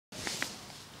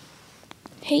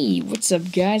Hey, what's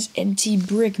up guys? NT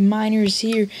Brick Miners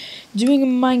here, doing a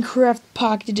Minecraft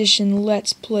Pocket Edition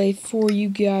Let's Play for you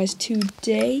guys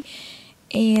today.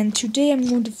 And today I'm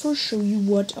going to first show you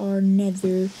what our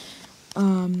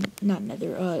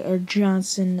our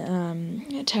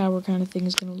Johnson tower kind of thing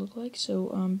is going to look like. So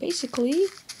basically,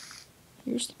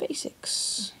 here's the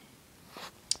basics.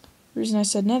 The reason I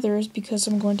said nether is because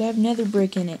I'm going to have nether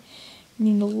brick in it. I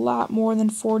need a lot more than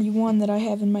 41 that I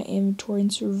have in my inventory in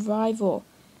survival.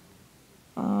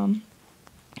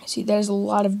 See, there's a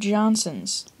lot of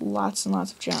Johnsons. Lots and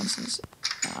lots of Johnsons.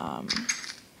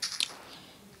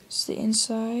 It's the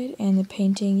inside and the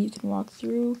painting you can walk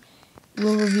through.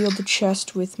 Will reveal the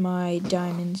chest with my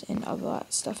diamonds and all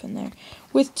that stuff in there.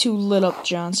 With 2 lit up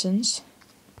Johnsons.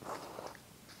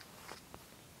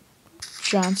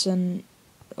 Johnson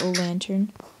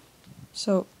lantern.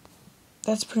 So,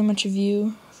 that's pretty much a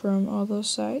view from all those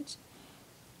sides.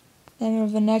 And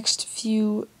over the next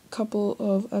couple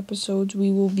of episodes,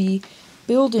 we will be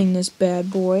building this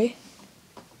bad boy.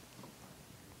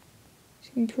 It's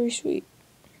gonna be pretty sweet.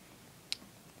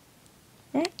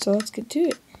 Alright, so let's get to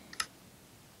it.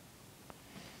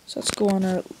 So let's go on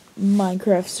our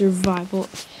Minecraft survival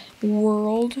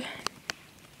world.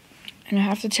 And I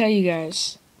have to tell you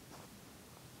guys,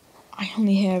 I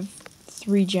only have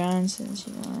 3 Johnsons,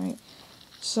 right?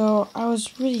 So I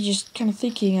was really just kind of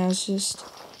thinking,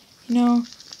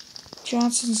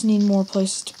 Johnsons need more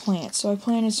places to plant. So I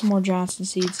planted some more Johnson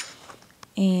seeds.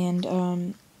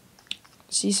 And,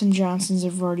 see, some Johnsons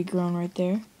have already grown right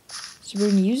there. So we're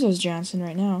going to use those Johnson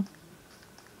right now.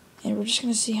 And we're just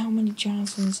going to see how many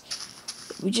Johnsons.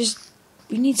 We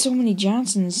need so many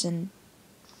Johnsons. And,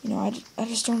 I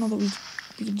just don't know that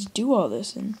we can just do all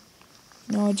this. And,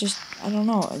 I don't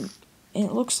know. And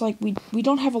it looks like we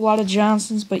don't have a lot of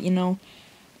Johnsons, but,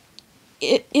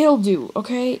 it'll do,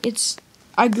 okay?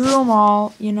 I grew them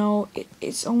all,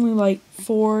 it's only like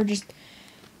 4,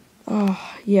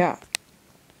 yeah.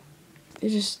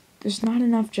 There's not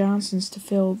enough Johnsons to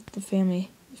fill the family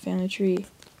tree.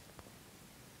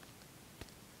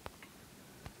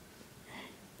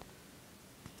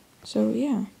 So,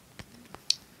 yeah.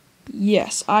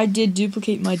 Yes, I did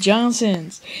duplicate my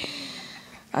Johnsons.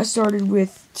 I started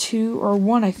with 2 or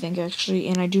 1, I think, actually,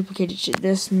 and I duplicated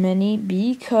this many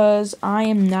because I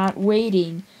am not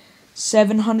waiting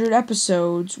 700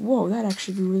 episodes. Whoa, that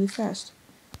actually grew really fast.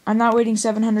 I'm not waiting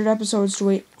 700 episodes to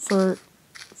wait for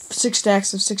 6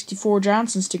 stacks of 64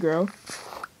 Johnsons to grow.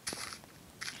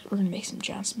 We're gonna make some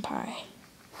Johnson pie.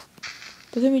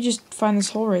 But then we just find this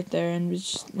hole right there and we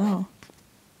just, no.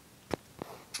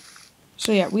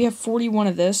 So yeah, we have 41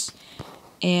 of this.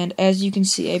 And as you can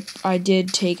see, I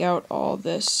did take out all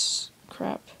this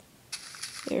crap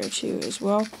there too as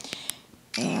well.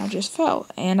 And I just fell.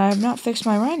 And I have not fixed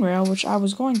my Rhine rail, which I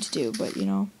was going to do, but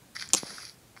I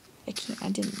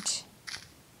didn't.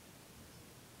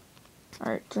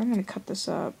 Alright, so I'm going to cut this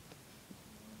up.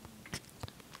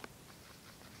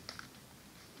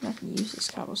 I'm not going to use this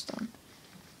cobblestone.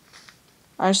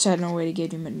 I just had no way to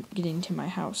get into my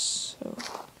house, so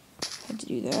I had to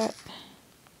do that.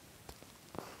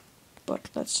 But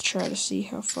let's try to see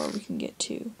how far we can get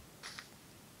to.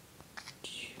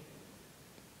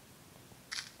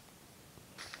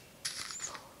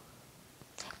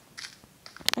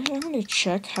 I'm going to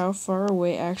check how far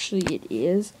away actually it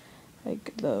is,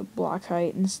 like the block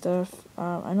height and stuff.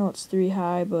 I know it's 3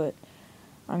 high, but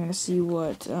I'm going to see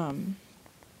what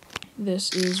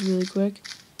this is really quick.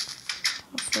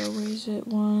 How far away is it?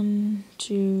 1,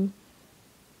 2,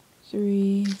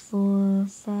 3, 4,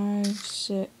 5,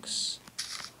 6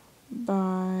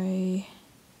 by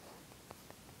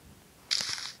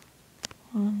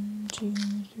 1, 2,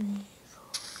 3,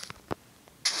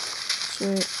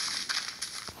 4. So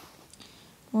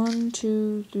 1,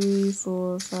 2, 3,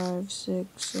 4, 5, 6,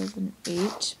 7,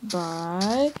 8 by,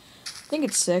 I think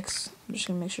it's 6. I'm just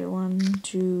gonna make sure. 1,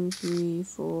 2, 3,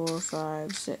 4,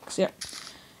 5, 6. Yep.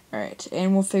 Alright,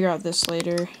 and we'll figure out this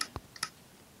later.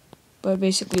 But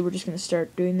basically, we're just gonna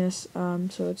start doing this.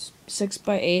 So it's 6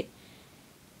 by 8.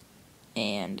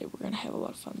 And we're gonna have a lot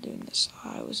of fun doing this.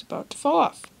 I was about to fall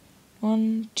off.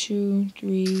 1, 2,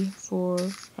 3, 4,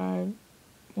 5.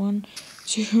 1,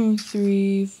 2,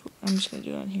 3, 4. I'm just gonna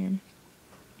do it on here.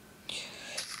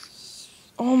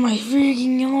 Oh my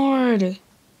freaking lord! It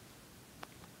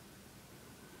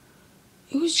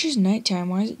was just nighttime.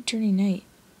 Why is it turning night?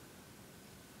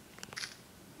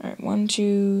 Alright, 1,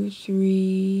 2,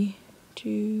 3,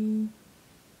 2,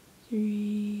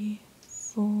 3,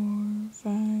 4,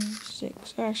 5,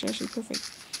 6. Oh, actually, perfect.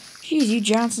 Jeez, you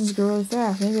Johnsons grow really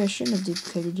fast. Maybe I shouldn't have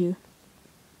duplicated you.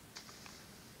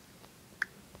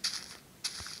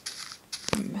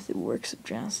 the works of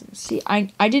Johnson. See,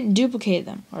 I didn't duplicate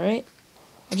them, alright?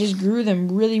 I just grew them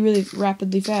really, really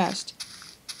rapidly fast.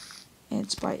 And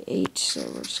it's by 8, so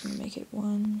we're just going to make it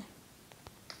 1,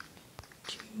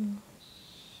 2.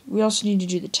 We also need to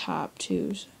do the top,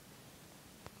 too. So.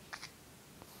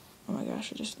 Oh my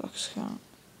gosh, I just lost count.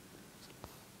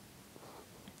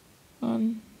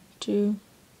 1, 2,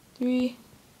 3,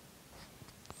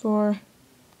 4,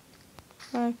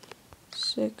 5,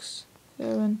 6,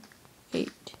 7, 8.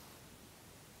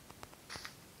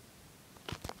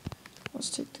 Let's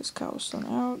take this cobblestone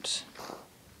out.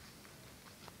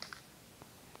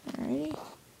 Alrighty.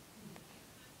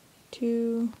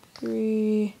 2,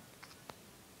 3,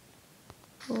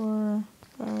 4,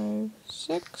 5,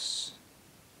 6.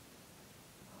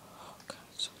 Oh god,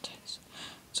 it's so intense.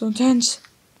 It's so intense.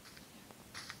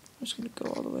 I'm just gonna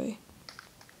go all the way.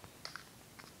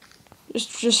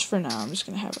 Just for now, I'm just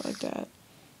gonna have it like that.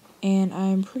 And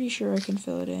I'm pretty sure I can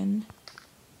fill it in,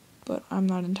 but I'm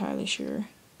not entirely sure.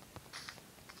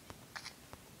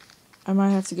 I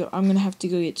might have to go. I'm gonna have to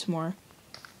go get some more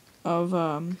of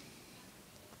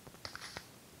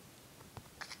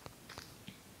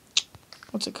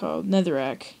what's it called?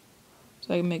 Netherrack,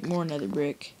 so I can make more nether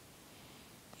brick.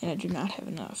 And I do not have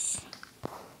enough.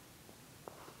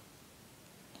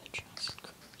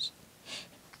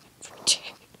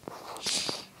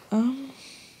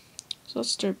 So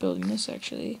let's start building this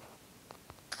actually.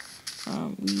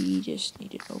 We just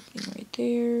need an opening right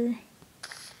there.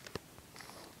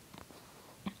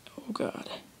 Oh god.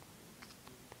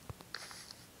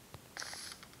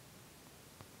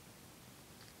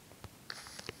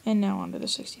 And now onto the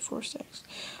 64 stacks.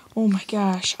 Oh my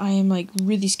gosh, I am like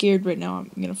really scared right now. I'm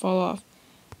gonna fall off.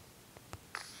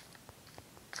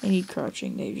 They need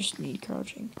crouching. They just need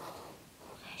crouching.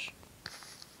 Oh gosh. Oh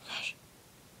gosh.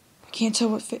 I can't tell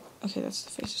what face. Okay, that's the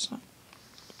face. It's not.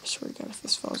 I swear to God, if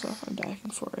this falls off, I'm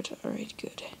diving for it. Alright,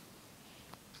 good.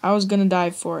 I was gonna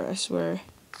dive for it, I swear.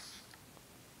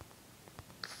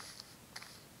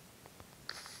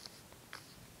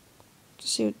 To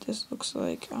see what this looks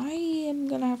like. I am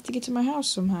gonna have to get to my house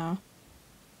somehow.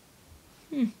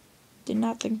 Did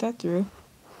not think that through.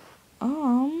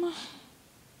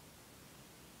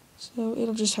 So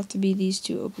it'll just have to be these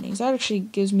two openings. That actually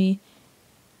gives me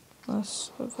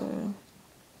less of a...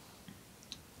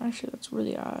 Actually, that's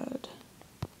really odd.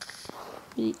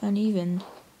 Really uneven.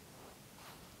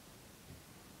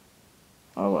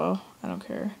 Oh well, I don't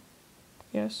care.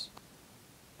 Yes.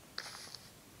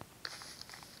 I'm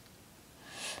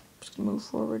just gonna move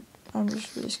forward. I'm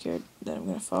just really scared that I'm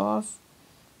gonna fall off.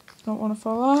 I don't want to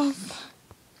fall off.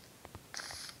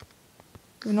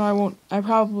 Even though I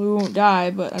probably won't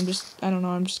die, but I don't know,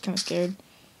 I'm just kind of scared.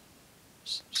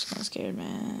 Just kind of scared,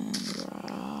 man.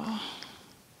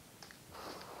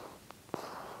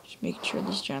 Just making sure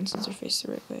these Johnsons are faced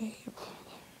the right way. Yep.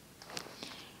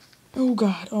 Oh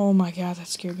god, oh my god, that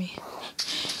scared me.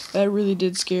 That really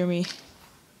did scare me.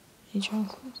 Any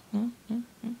Johnsons? No?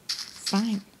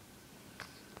 Fine.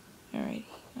 Alrighty.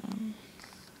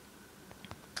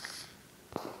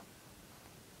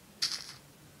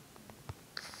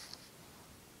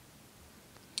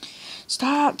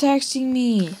 Stop texting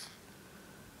me!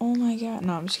 Oh my god.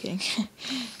 No, I'm just kidding.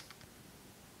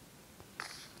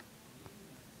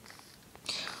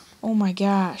 Oh my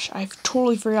gosh. I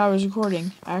totally forgot I was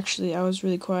recording. Actually, I was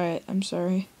really quiet. I'm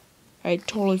sorry. I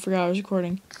totally forgot I was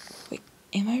recording. Wait,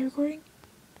 am I recording?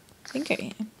 I think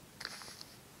I am.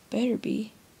 Better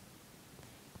be.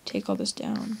 Take all this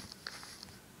down.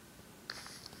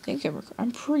 I think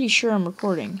I'm pretty sure I'm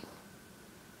recording.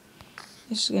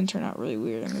 This is gonna turn out really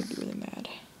weird. I'm gonna be really mad.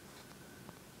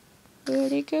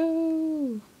 Let it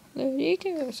go. Let it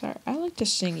go. Sorry, I like to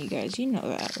sing, you guys. You know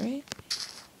that, right?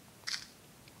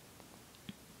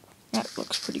 That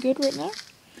looks pretty good right now.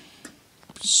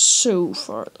 So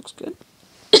far, it looks good.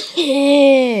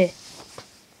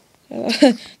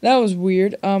 That was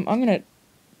weird. I'm gonna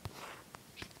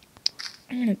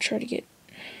try to get.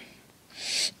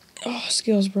 Oh,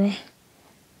 skills, bro.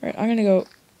 Alright, I'm gonna go.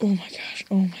 Oh my gosh.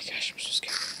 Oh my gosh. I'm so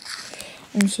scared.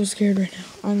 I'm so scared right now.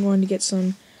 I'm going to get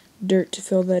some dirt to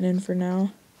fill that in for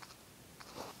now.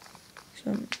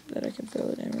 Some that I can fill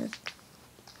it in with.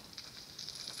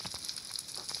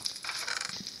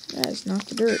 That is not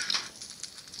the dirt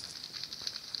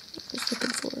I was looking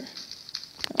for. No,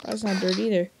 that's not dirt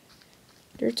either.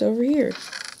 Dirt's over here.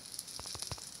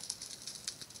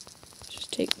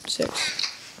 Just take 6.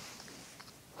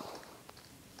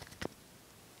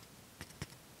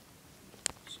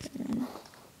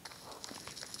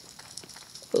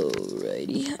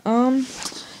 Alrighty.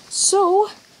 So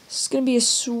this is gonna be a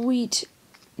sweet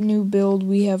new build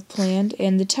we have planned,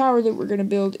 and the tower that we're going to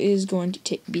build is going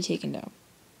to be taken down.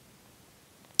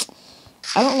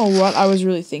 I don't know what I was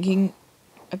really thinking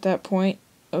at that point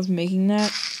of making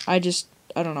that. I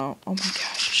don't know. Oh my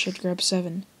gosh, I should grab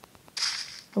 7.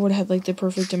 I would have had like the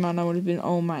perfect amount. I would have been,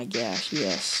 oh my gosh,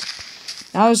 yes.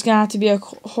 Now there's gonna have to be a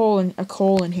coal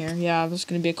in here. Yeah, there's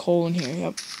gonna be a coal in here.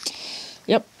 Yep.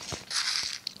 Yep.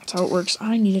 That's how it works.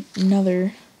 I need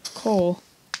another coal.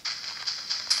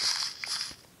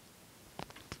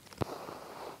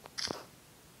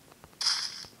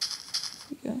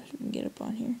 There we go. So we can get up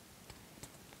on here.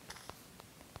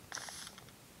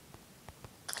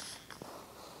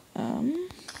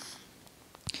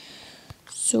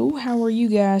 So how are you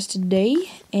guys today?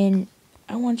 And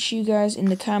I want you guys in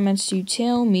the comments to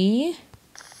tell me,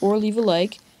 or leave a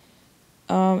like,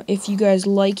 if you guys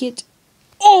like it.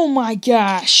 Oh my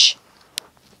gosh!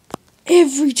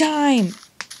 Every time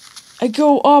I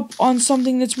go up on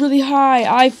something that's really high,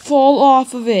 I fall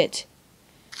off of it.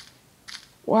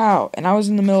 Wow, and I was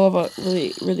in the middle of a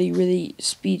really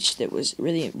speech that was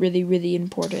really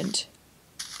important.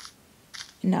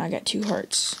 And now I got 2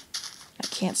 hearts. I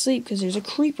can't sleep because there's a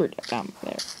creeper down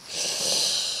there.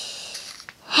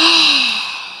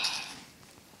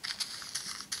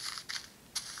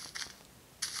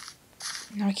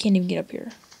 Now I can't even get up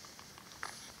here.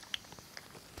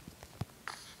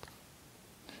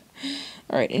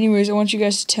 Alright, anyways, I want you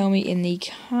guys to tell me in the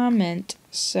comment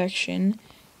section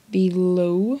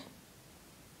below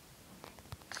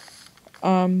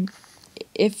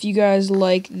if you guys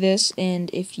like this,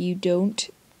 and if you don't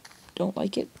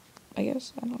like it, I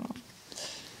guess. I don't know.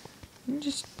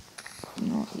 Just,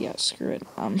 no, yeah, screw it.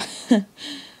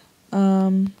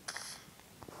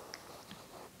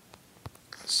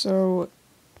 So,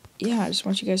 yeah, I just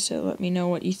want you guys to let me know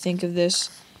what you think of this,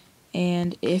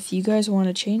 and if you guys want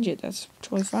to change it, that's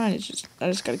totally fine. It's just, I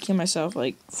just gotta kill myself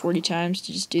like 40 times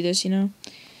to just do this, you know?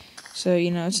 So,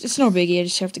 you know, it's no biggie. I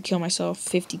just have to kill myself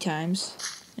 50 times.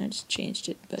 I just changed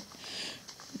it, but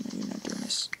no, you're not doing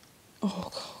this. Oh,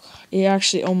 God. It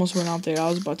actually almost went out there. I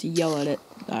was about to yell at it.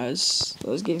 I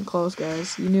was getting close,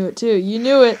 guys. You knew it, too. You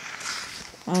knew it!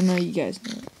 I know you guys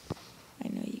knew it. I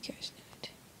know you guys knew it.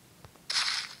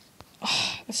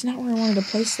 Oh, that's not where I wanted to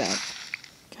place that.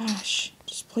 Gosh.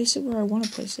 Just place it where I want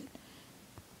to place it.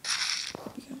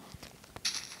 There we go.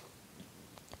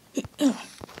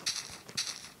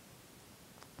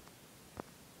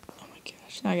 Oh my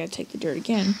gosh. Now I gotta take the dirt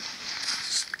again.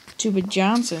 Stupid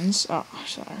Johnsons. Oh,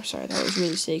 sorry. That was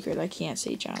really sacred. I can't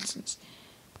say Johnsons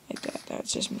like that.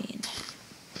 That's just mean.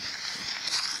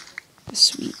 The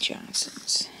sweet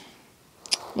Johnsons.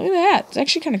 Look at that. It's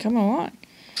actually kind of coming along.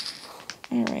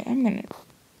 Alright, I'm gonna...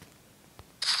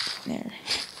 There.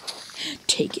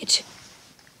 Take it.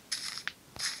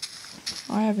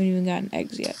 Oh, I haven't even gotten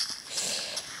eggs yet.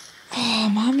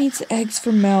 Oh, Mom needs eggs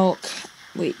for milk.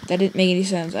 Wait, that didn't make any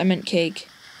sense. I meant cake.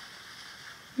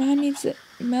 Mom needs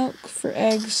milk for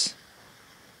eggs.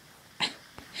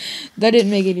 That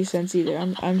didn't make any sense either.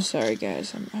 I'm sorry,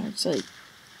 guys. It's like,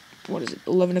 what is it,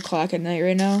 11 o'clock at night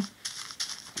right now?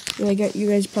 Like, you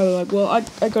guys probably like, well,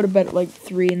 I go to bed at like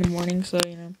 3 in the morning, so,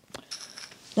 you know.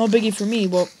 No biggie for me.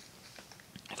 Well,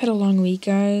 I've had a long week,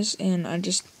 guys, and I'm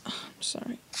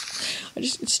sorry.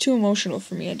 It's too emotional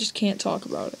for me. I just can't talk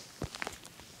about it.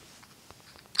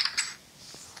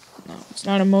 No, it's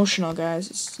not emotional,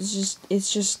 guys. It's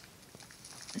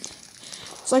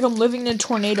like I'm living in a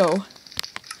tornado.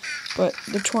 But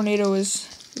the tornado is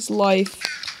life.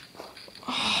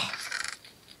 Oh,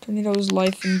 tornado is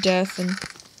life and death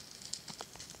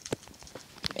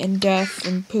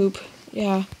and poop.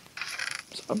 Yeah.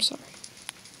 I'm sorry.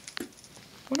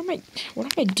 What am I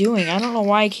doing? I don't know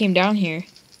why I came down here.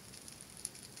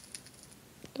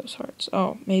 Those hearts.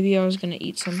 Oh, maybe I was gonna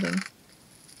eat something.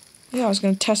 Yeah, I was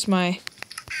gonna test my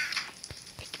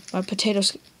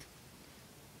potatoes.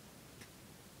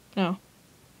 No.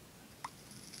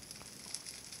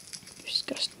 You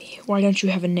disgust me. Why don't you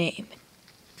have a name?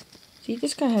 See,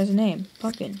 this guy has a name.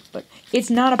 Pumpkin. But it's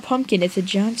not a pumpkin, it's a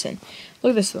Johnson.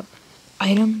 Look at this though.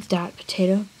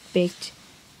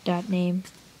 Item.potato.baked.name.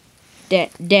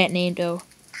 Dat name though.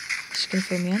 Just gonna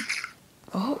fill me in.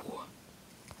 Oh.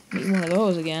 Eat one of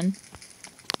those again.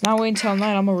 Not wait until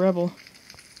night, I'm a rebel.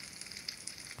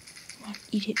 Come on,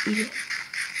 eat it.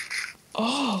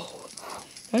 Oh.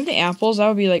 Do I have the apples? That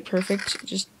would be like perfect.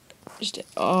 Just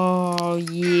oh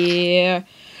yeah.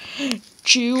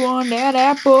 Chew on that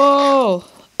apple.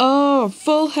 Oh,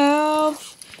 full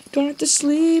health. Don't have to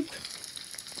sleep.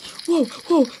 Whoa,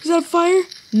 is that a fire?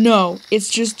 No, it's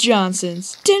just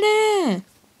Johnson's. Ta-da!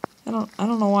 I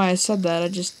don't know why I said that. I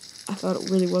thought it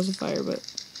really was a fire, but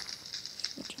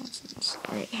Johnsons.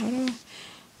 Alright,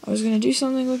 I was gonna do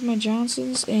something with my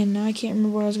Johnsons, and now I can't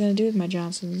remember what I was gonna do with my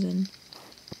Johnsons and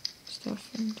stuff,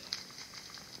 and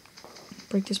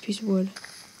break this piece of wood.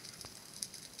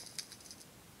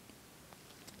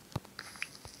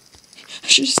 I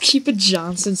should just keep a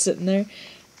Johnson sitting there.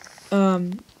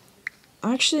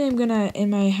 Actually,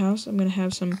 in my house, I'm gonna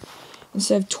have some,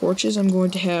 instead of torches, I'm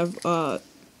going to have,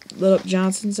 lit up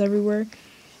Johnsons everywhere.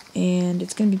 And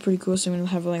it's gonna be pretty cool, so I'm gonna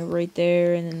have like right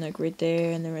there, and then like right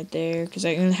there, and then right there, because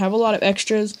I'm gonna have a lot of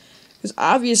extras, because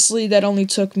obviously that only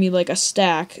took me like a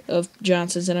stack of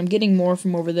Johnsons, and I'm getting more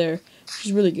from over there, which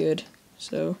is really good,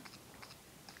 so.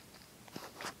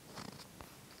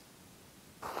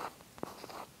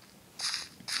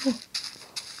 Oh.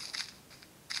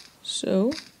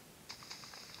 So,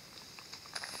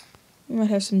 we might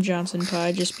have some Johnson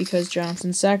pie, just because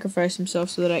Johnson sacrificed himself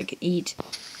so that I could eat.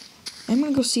 I'm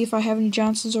gonna go see if I have any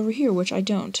Johnsons over here, which I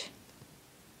don't.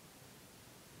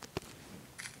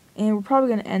 And we're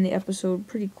probably gonna end the episode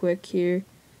pretty quick here.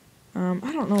 I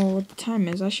don't know what the time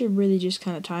is. I should really just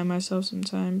kind of time myself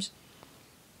sometimes.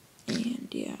 And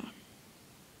yeah.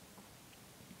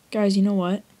 Guys, you know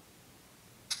what?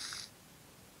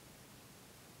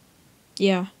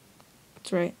 Yeah,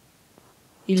 that's right.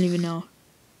 You didn't even know.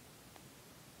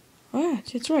 Oh yeah,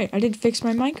 that's right. I did fix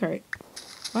my minecart.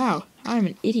 Wow, I'm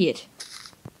an idiot.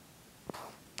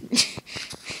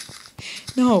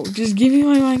 No, just give me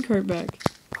my minecart back.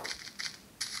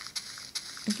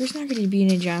 If there's not going to be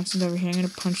any Johnsons over here, I'm going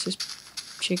to punch this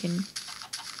chicken.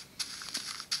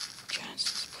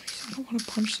 Johnsons, please. I don't want to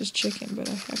punch this chicken, but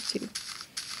I have to.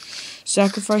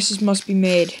 Sacrifices must be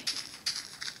made.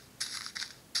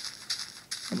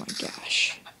 Oh my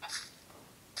gosh.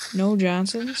 No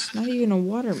Johnsons? Not even a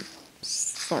water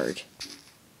fart.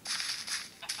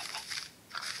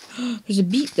 There's a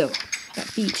beet, though.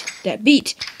 That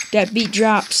beet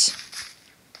drops.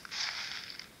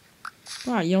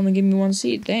 Wow, you only give me one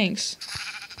seed. Thanks.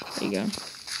 There you go.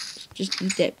 Just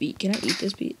eat that beet. Can I eat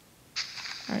this beet?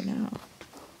 Alright, now.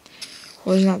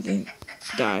 Well, there's nothing.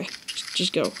 Die.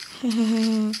 Just go.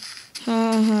 I'm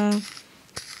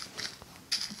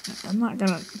not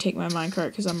gonna take my minecart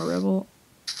because I'm a rebel,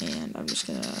 and I'm just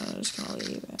gonna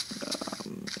leave it.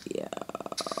 Yeah.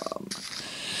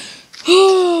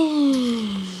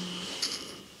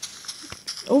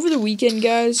 Over the weekend,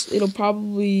 guys, it'll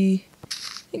probably, I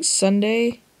think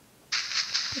Sunday.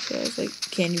 Okay, I was like,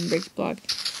 can't even break the block.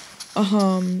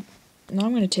 Now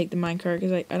I'm gonna take the minecart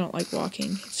because I don't like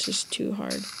walking. It's just too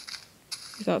hard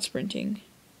without sprinting.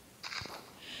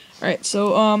 Alright,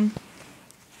 so,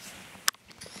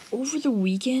 over the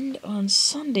weekend, on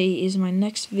Sunday, is my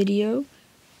next video.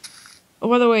 Oh,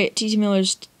 by the way, TT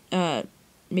Miller's,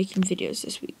 making videos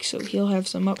this week, so he'll have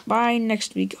some up by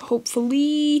next week,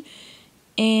 hopefully.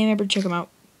 And remember to check them out.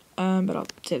 But I'll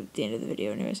say it at the end of the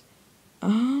video anyways.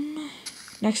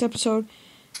 Next episode,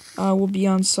 will be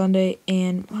on Sunday,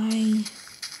 and my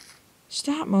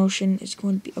stop motion is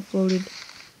going to be uploaded.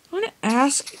 I want to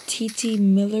ask TT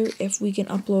Miller if we can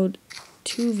upload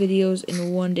 2 videos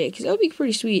in one day, because that would be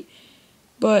pretty sweet.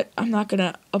 But I'm not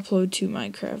gonna upload 2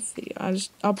 Minecraft videos.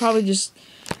 I'll probably just,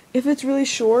 if it's really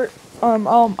short, I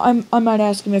might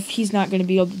ask him if he's not gonna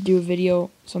be able to do a video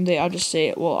someday. I'll just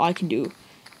say, well, I can just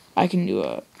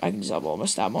upload my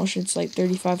stop motion. It's like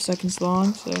 35 seconds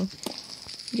long, so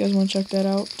if you guys want to check that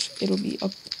out, it'll be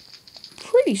up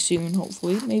pretty soon,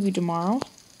 hopefully, maybe tomorrow.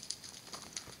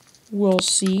 We'll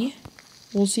see.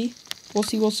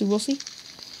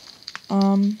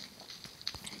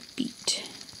 Beat.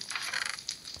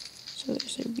 So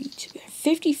there's a beat.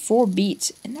 54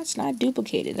 beats, and that's not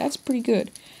duplicated. That's pretty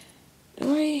good.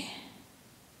 Well,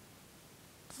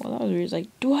 that was weird.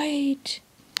 Like, Dwight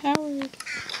Howard.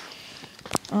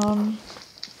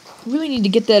 Really need to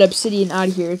get that obsidian out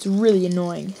of here. It's really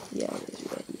annoying. Yeah.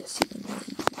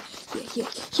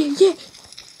 Is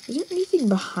there anything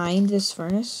behind this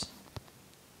furnace?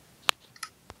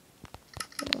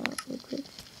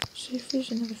 See if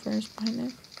there's another furnace behind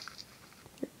there.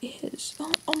 There is.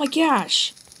 Oh my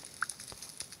gosh!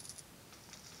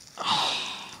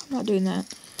 I'm not doing that.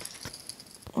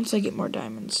 Once I get more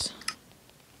diamonds.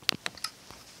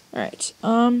 Alright,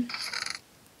 remember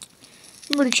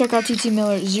to check out TT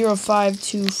Miller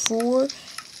 0524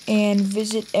 and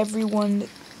visit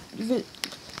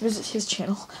his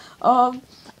channel.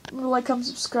 Like, comment,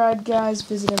 subscribe, guys.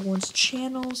 Visit everyone's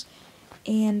channels,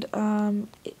 and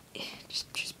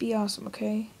just be awesome,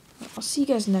 okay? I'll see you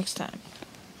guys next time.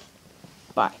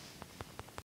 Bye.